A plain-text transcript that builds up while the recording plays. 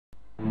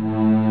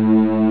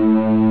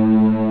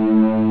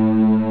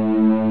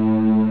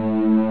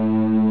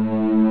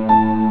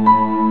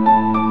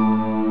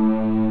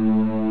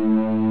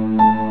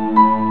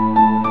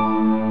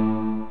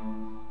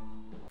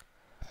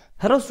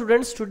Hello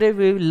students, today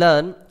we will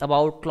learn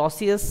about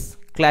Clausius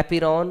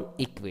Clapeyron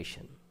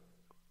equation.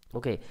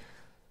 Okay,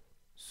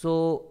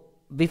 so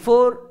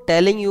before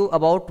telling you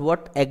about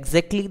what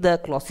exactly the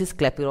Clausius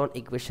Clapeyron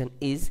equation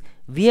is,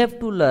 we have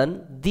to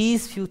learn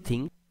these few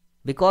things,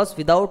 because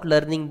without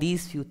learning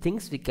these few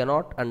things we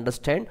cannot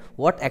understand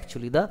what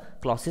actually the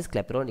Clausius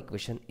Clapeyron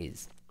equation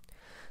is.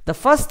 The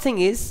first thing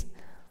is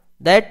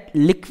that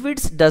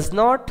liquids does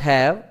not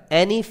have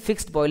any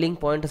fixed boiling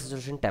point or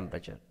saturation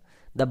temperature.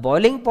 The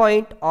boiling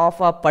point of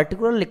a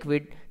particular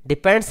liquid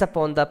depends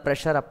upon the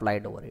pressure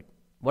applied over it.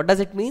 What does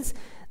it mean?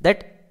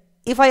 That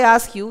if I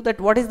ask you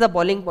that what is the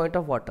boiling point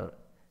of water,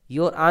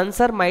 your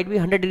answer might be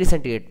 100 degrees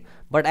centigrade,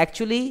 but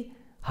actually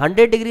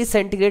 100 degrees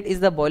centigrade is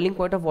the boiling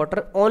point of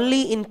water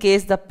only in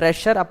case the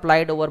pressure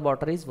applied over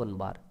water is 1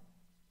 bar.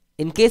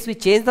 In case we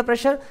change the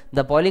pressure,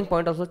 the boiling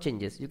point also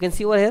changes. You can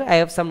see over here I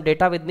have some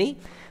data with me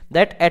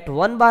that at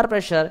 1 bar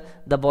pressure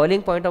the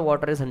boiling point of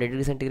water is 100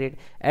 degrees centigrade,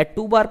 at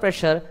 2 bar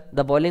pressure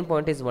the boiling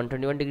point is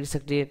 121 degrees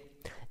centigrade,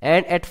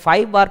 and at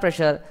 5 bar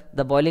pressure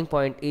the boiling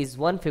point is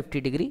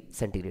 150 degree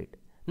centigrade.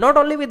 Not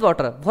only with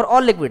water, for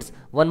all liquids.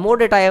 One more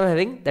data I am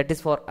having, that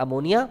is for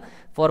ammonia.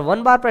 For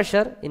 1 bar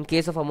pressure, in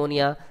case of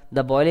ammonia,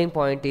 the boiling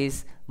point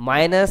is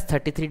minus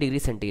 33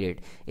 degrees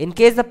centigrade. In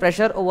case the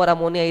pressure over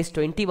ammonia is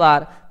 20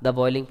 bar, the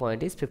boiling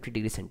point is 50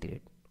 degrees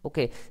centigrade.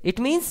 Okay, it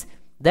means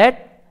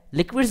that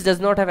liquids does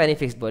not have any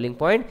fixed boiling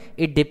point.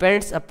 It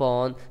depends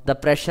upon the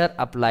pressure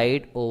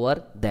applied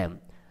over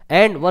them.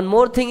 And one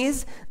more thing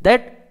is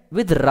that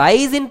with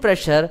rise in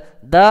pressure,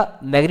 the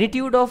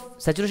magnitude of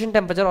saturation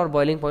temperature or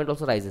boiling point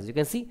also rises. You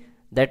can see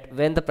that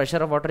when the pressure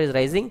of water is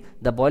rising,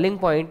 the boiling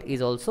point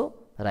is also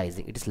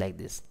rising. It is like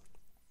this.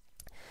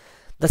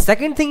 The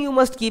second thing you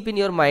must keep in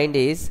your mind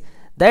is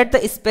that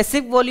the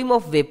specific volume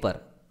of vapor,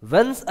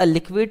 once a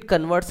liquid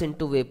converts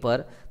into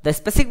vapor, the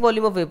specific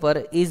volume of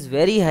vapor is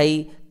very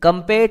high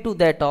compared to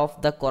that of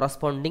the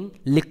corresponding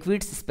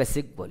liquid's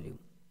specific volume.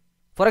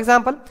 For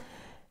example,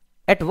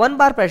 at 1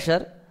 bar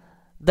pressure,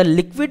 the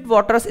liquid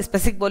water's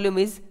specific volume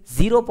is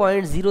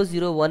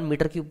 0.001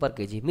 meter cube per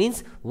kg.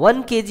 Means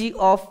 1 kg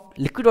of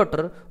liquid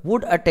water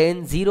would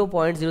attain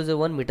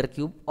 0.001 meter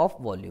cube of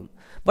volume.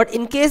 But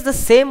in case the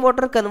same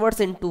water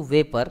converts into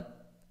vapor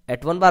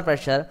at 1 bar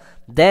pressure,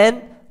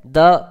 then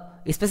the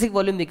specific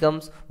volume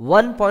becomes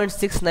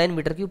 1.69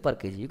 meter cube per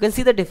kg. You can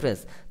see the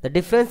difference. The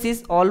difference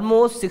is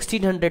almost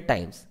 1600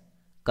 times.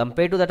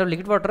 Compared to that of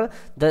liquid water,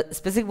 the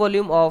specific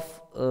volume of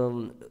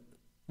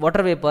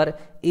water vapor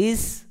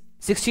is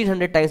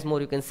 1600 times more.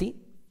 You can see,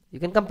 you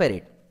can compare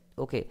it.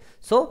 Okay,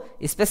 so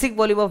specific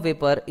volume of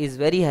vapor is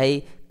very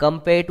high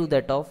compared to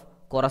that of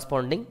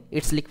corresponding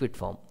its liquid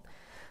form.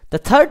 The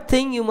third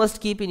thing you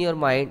must keep in your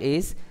mind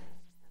is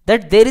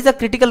that there is a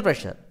critical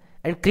pressure,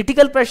 and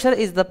critical pressure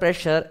is the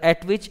pressure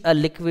at which a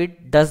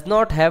liquid does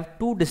not have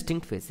two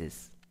distinct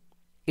phases.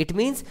 It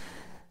means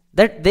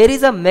that there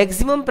is a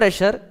maximum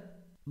pressure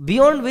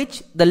beyond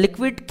which the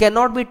liquid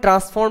cannot be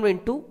transformed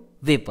into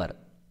vapor.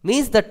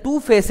 Means the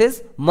two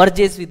phases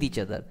merges with each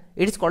other.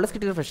 It is called as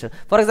critical pressure.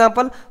 For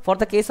example, for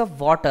the case of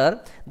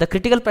water, the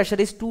critical pressure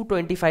is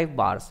 225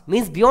 bars.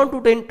 Means beyond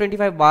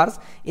 225 bars,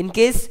 in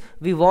case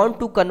we want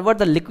to convert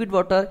the liquid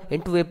water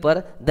into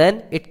vapor,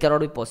 then it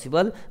cannot be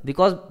possible,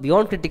 because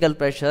beyond critical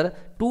pressure,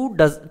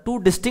 two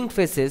distinct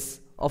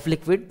phases of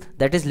liquid,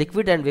 that is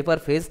liquid and vapor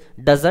phase,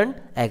 doesn't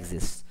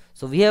exist.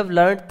 So we have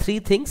learned three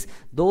things.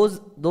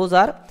 Those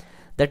are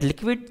that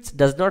liquid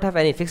does not have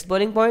any fixed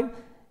boiling point.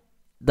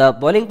 The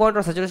boiling point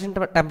or saturation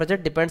temperature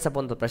depends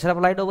upon the pressure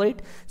applied over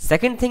it.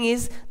 Second thing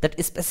is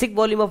that specific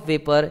volume of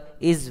vapor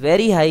is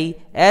very high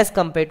as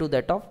compared to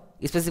that of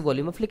specific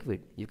volume of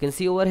liquid. You can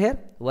see over here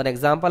one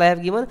example I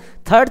have given.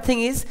 Third thing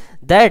is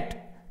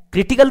that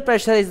critical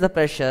pressure is the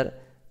pressure.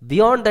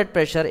 Beyond that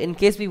pressure, in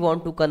case we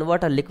want to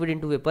convert a liquid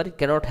into vapor, it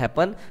cannot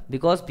happen,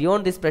 because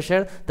beyond this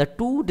pressure the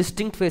two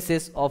distinct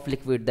phases of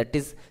liquid, that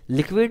is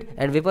liquid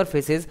and vapor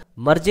phases,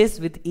 merges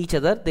with each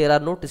other. There are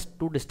no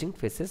two distinct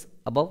phases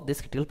above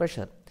this critical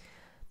pressure.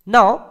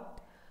 Now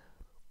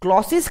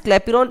Clausius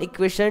Clapeyron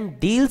equation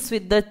deals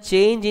with the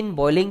change in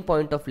boiling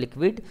point of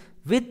liquid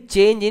with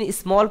change in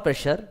small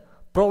pressure,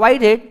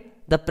 provided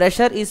the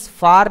pressure is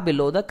far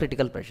below the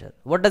critical pressure.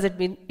 What does it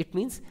mean? It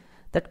means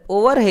that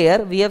over here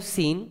we have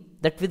seen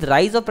that with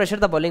rise of pressure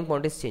the boiling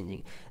point is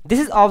changing. This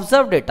is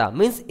observed data.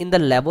 Means in the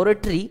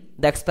laboratory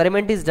the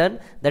experiment is done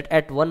that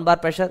at 1 bar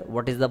pressure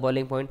what is the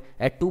boiling point,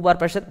 at 2 bar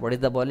pressure what is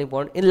the boiling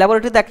point. In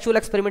laboratory the actual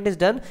experiment is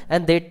done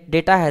and the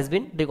data has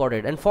been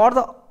recorded, and for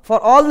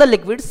all the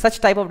liquids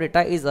such type of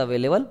data is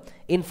available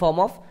in form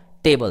of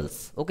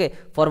tables. Okay,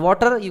 for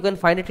water you can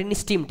find it in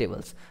steam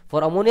tables,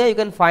 for ammonia you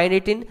can find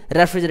it in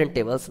refrigerant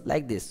tables,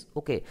 like this.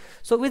 Okay,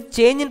 so with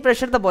change in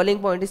pressure the boiling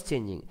point is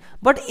changing.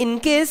 But in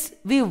case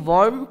we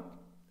want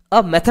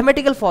a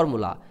mathematical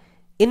formula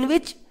in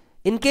which,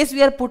 in case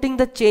we are putting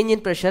the change in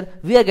pressure,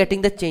 we are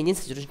getting the change in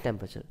saturation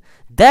temperature,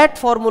 that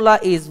formula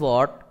is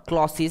what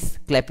Clausius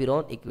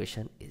Clapeyron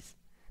equation is.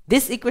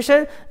 This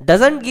equation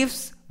doesn't give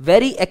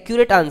very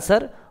accurate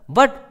answer,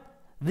 but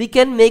we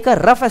can make a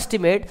rough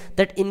estimate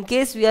that in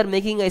case we are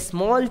making a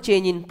small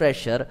change in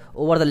pressure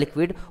over the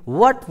liquid,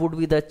 what would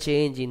be the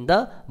change in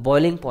the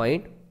boiling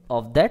point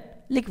of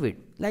that liquid,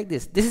 like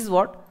this. This is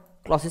what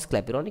Clausius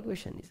Clapeyron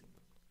equation is.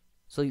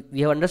 So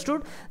we have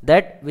understood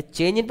that with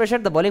change in pressure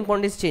the boiling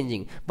point is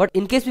changing, but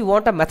in case we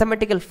want a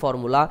mathematical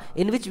formula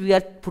in which we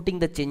are putting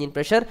the change in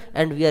pressure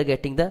and we are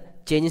getting the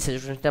change in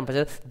saturation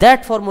temperature,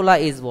 that formula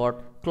is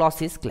what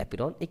Clausius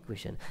Clapeyron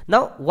equation.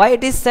 Now why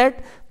it is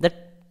said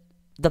that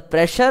the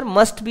pressure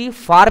must be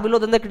far below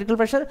than the critical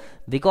pressure?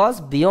 Because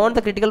beyond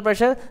the critical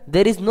pressure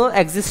there is no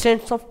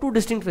existence of two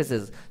distinct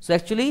phases. So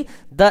actually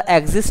the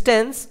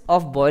existence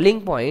of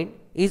boiling point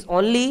is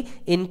only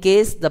in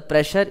case the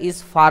pressure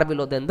is far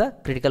below than the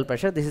critical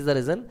pressure. This is the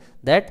reason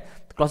that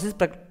Clausius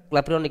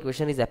Clapeyron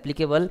equation is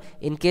applicable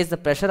in case the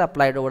pressure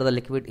applied over the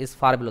liquid is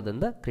far below than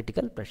the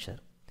critical pressure.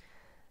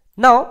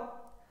 Now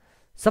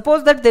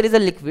suppose that there is a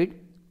liquid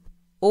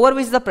over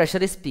which the pressure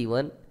is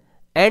P1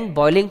 and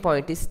boiling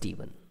point is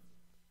T1.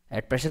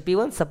 At pressure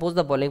P1, suppose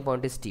the boiling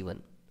point is T1.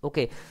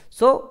 Okay,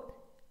 so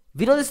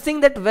we know this thing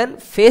that when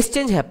phase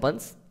change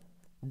happens,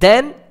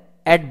 then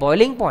at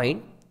boiling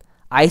point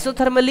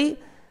isothermally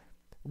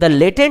the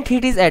latent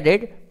heat is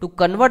added to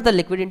convert the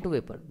liquid into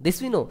vapor.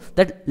 This we know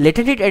that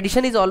latent heat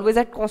addition is always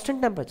at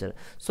constant temperature.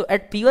 So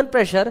at P1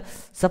 pressure,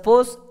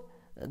 suppose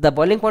the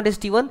boiling point is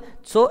T1,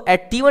 so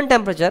at T1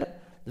 temperature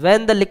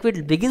when the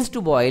liquid begins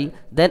to boil,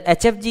 then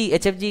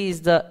HFG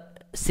is the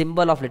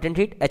symbol of latent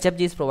heat, HFG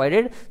is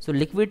provided, so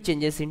liquid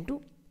changes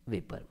into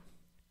vapor.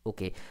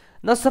 Okay,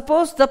 now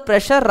suppose the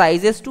pressure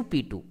rises to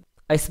P2,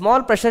 a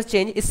small pressure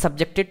change is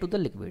subjected to the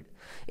liquid.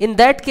 In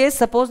that case,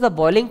 suppose the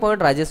boiling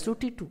point rises to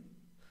T2.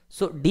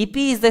 So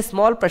dP is the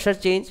small pressure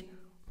change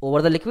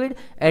over the liquid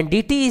and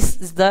dt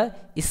is the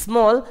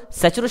small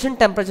saturation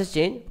temperature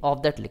change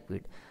of that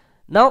liquid.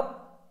 Now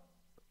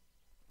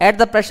at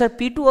the pressure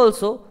P2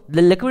 also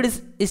the liquid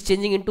is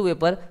changing into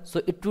vapor,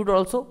 so it would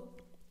also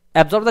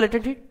absorb the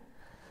latent heat.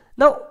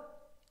 Now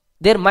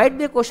there might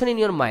be a question in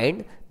your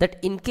mind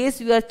that in case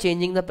we are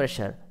changing the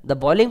pressure, the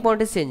boiling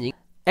point is changing,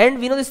 and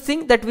we know this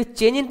thing that with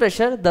change in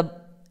pressure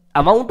the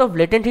amount of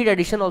latent heat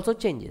addition also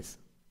changes.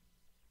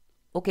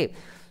 Okay,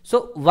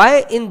 so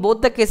why in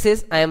both the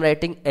cases I am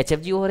writing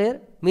HFG over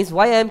here, means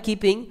why I am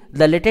keeping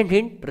the latent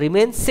heat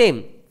remains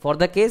same for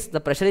the case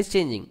the pressure is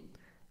changing,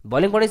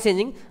 boiling point is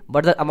changing,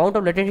 but the amount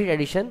of latent heat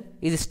addition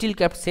is still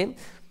kept same.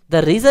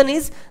 The reason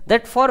is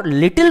that for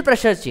little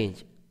pressure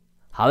change,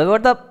 however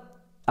the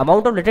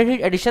amount of latent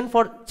heat addition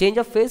for change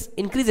of phase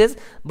increases,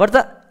 but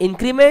the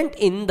increment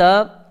in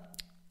the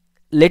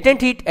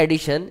latent heat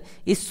addition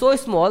is so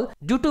small,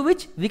 due to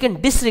which we can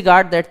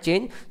disregard that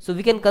change. So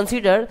we can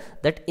consider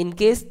that in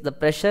case the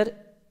pressure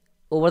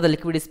over the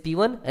liquid is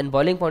P1 and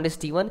boiling point is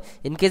T1,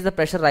 in case the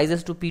pressure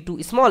rises to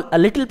P2, a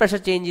little pressure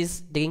change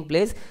is taking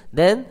place,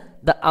 then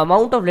the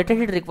amount of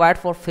latent heat required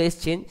for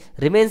phase change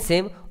remains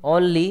same,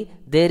 only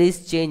there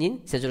is change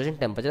in saturation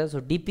temperature. So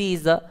dP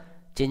is the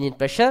change in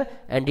pressure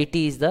and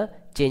dt is the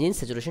change in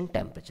saturation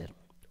temperature.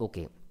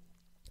 Okay,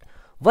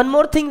 one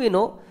more thing we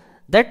know,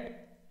 that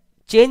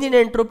change in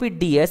entropy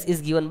ds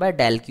is given by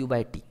del q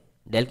by t.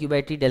 Del q by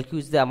t, del q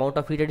is the amount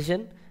of heat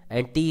addition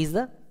and t is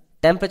the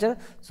temperature.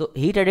 So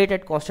heat added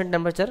at constant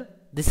temperature,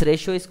 this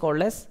ratio is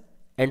called as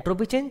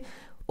entropy change.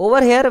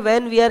 Over here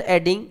when we are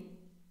adding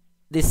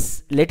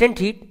this latent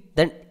heat,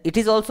 then it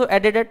is also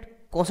added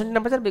at constant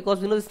temperature, because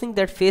we know this thing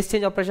that phase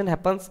change operation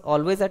happens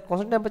always at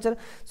constant temperature.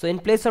 So in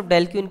place of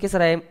del q, in case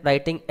I am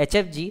writing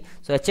HFG,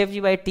 so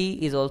HFG by t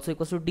is also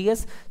equals to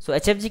ds. So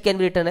HFG can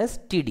be written as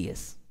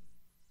TDS.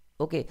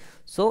 Okay,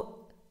 so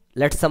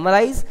let's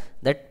summarize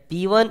that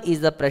P1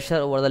 is the pressure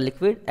over the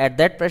liquid, at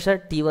that pressure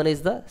T1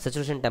 is the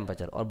saturation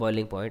temperature or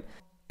boiling point,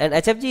 and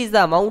HFG is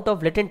the amount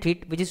of latent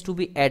heat which is to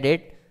be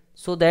added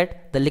so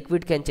that the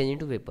liquid can change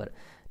into vapor.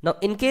 Now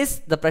in case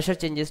the pressure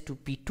changes to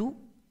P2,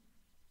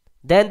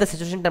 then the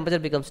saturation temperature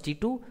becomes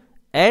T2,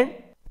 and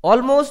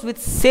almost with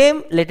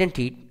same latent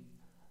heat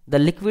the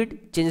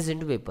liquid changes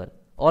into vapor.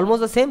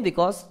 Almost the same,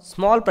 because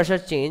small pressure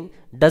change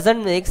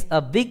doesn't make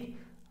a big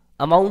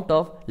amount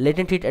of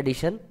latent heat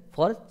addition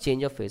for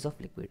change of phase of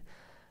liquid.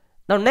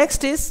 Now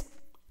next is,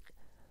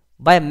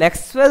 by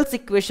Maxwell's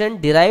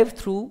equation derived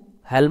through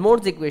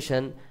Helmholtz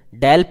equation,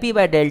 del P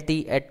by del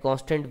T at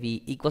constant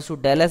V equals to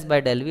del S by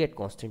del V at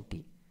constant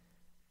T.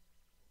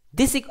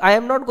 This I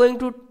am not going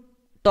to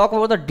talk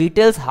about the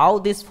details how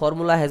this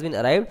formula has been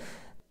arrived.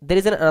 There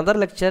is another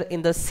lecture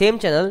in the same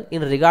channel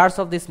in regards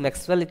of this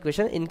Maxwell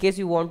equation. In case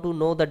you want to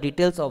know the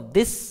details of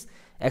this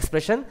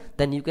expression,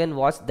 then you can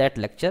watch that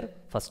lecture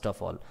first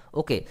of all.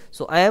 Okay,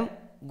 so I am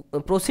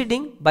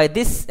proceeding by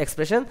this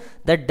expression,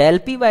 that del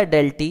P by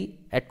del T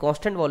at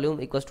constant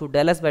volume equals to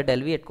del S by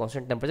del V at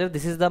constant temperature.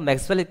 This is the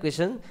Maxwell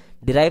equation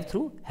derived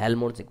through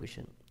Helmholtz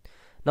equation.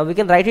 Now we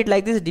can write it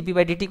like this: dP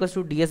by dt equals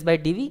to ds by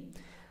dV.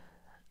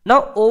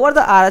 Now over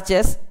the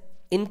RHS,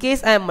 in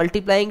case I am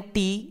multiplying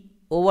t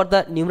over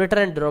the numerator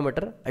and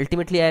denominator,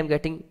 ultimately I am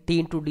getting t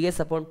into ds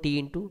upon t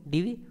into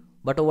dv,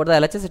 but over the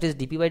LHS it is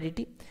dP by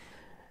dt.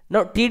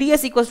 Now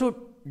TDS equals to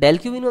del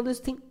Q, we know this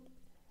thing,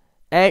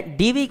 and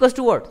dV equals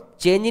to what?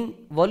 Change in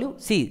volume.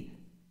 See,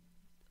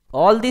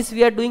 all this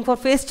we are doing for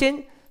phase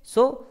change.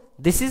 So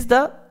this is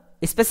the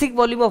specific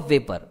volume of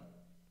vapor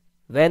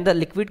when the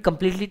liquid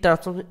completely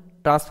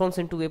transforms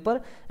into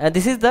vapor, and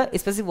this is the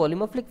specific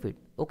volume of liquid.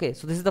 Okay,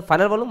 so this is the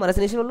final volume minus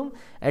initial volume,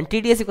 and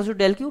TdS equals to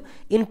del Q.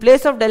 In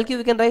place of del Q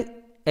we can write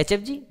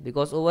HFG,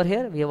 because over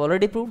here we have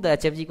already proved the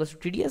HFG equals to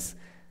TdS.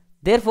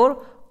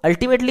 Therefore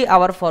ultimately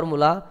our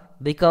formula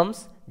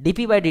becomes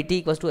dP by dt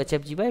equals to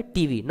HFG by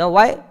TV. Now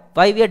why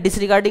we are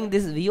disregarding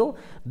this VO?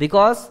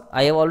 Because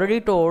I have already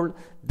told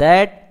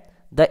that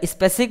the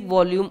specific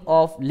volume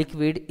of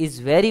liquid is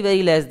very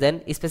less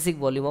than specific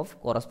volume of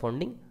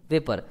corresponding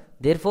vapor.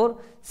 Therefore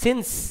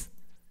since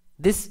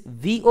this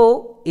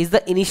VO is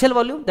the initial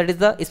volume, that is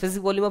the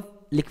specific volume of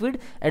liquid,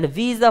 and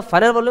V is the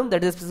final volume,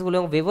 that is the specific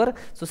volume of vapor.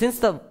 So since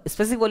the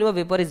specific volume of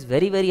vapor is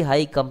very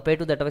high compared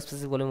to that of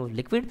specific volume of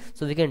liquid,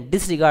 so we can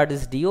disregard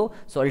this DO.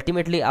 So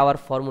ultimately our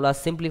formula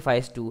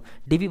simplifies to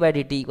dP by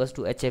dt equals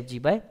to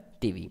HFG by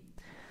TV.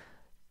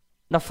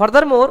 Now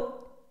furthermore,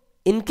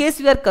 in case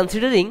we are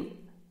considering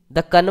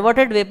the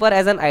converted vapor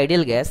as an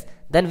ideal gas,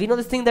 then we know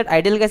this thing that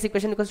ideal gas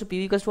equation equals to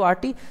PV equals to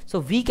RT. So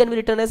V can be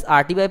written as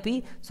RT by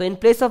P. So in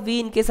place of V,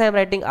 in case I am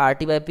writing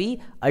RT by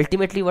P,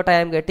 ultimately what I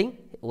am getting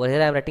over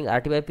here, I am writing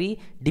RT by P,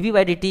 dP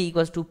by dt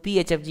equals to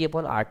P HFG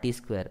upon RT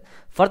square.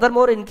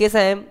 Furthermore, in case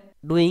I am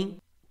doing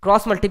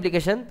cross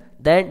multiplication,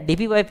 then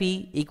dP by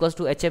P equals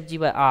to HFG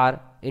by R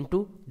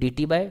into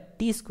dt by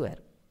T square.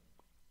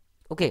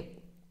 Okay,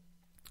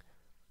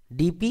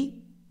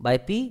 dP by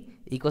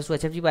P equals to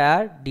HFG by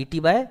R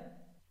dt by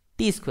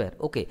T square.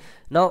 Okay,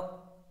 now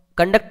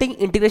conducting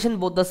integration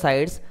both the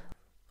sides,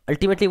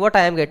 ultimately what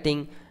I am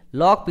getting,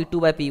 log P2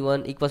 by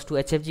P1 equals to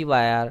HFG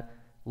by R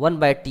 1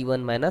 by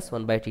T1 minus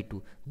 1 by T2.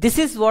 This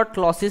is what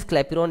Clausius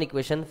Clapeyron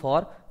equation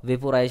for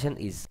vaporization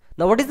is.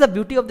 Now what is the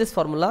beauty of this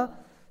formula?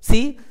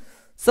 See,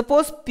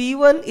 suppose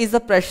P1 is the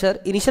pressure,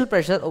 initial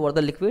pressure over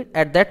the liquid.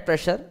 At that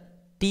pressure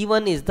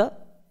T1 is the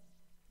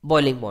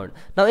boiling point.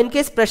 Now in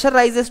case pressure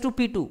rises to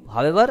P2,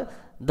 however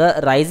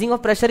the rising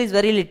of pressure is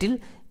very little,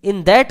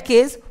 in that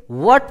case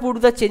what would be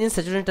the change in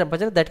saturation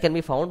temperature? That can be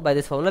found by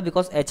this formula,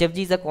 because HFG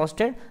is a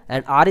constant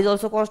and R is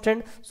also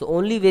constant. So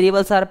only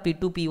variables are P2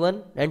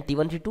 P1 and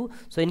T1 T2.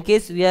 So in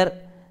case we are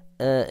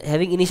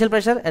having initial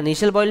pressure and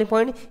initial boiling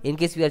point, in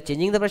case we are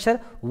changing the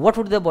pressure, what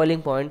would be the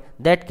boiling point?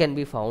 That can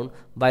be found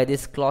by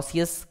this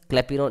Clausius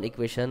Clapeyron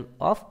equation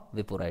of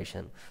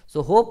vaporization.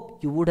 So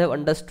hope you would have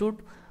understood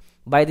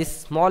by this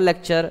small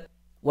lecture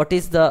what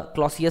is the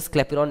Clausius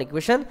Clapeyron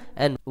equation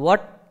and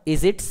what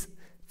is its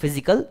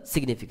physical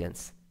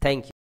significance.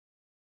 Thank you.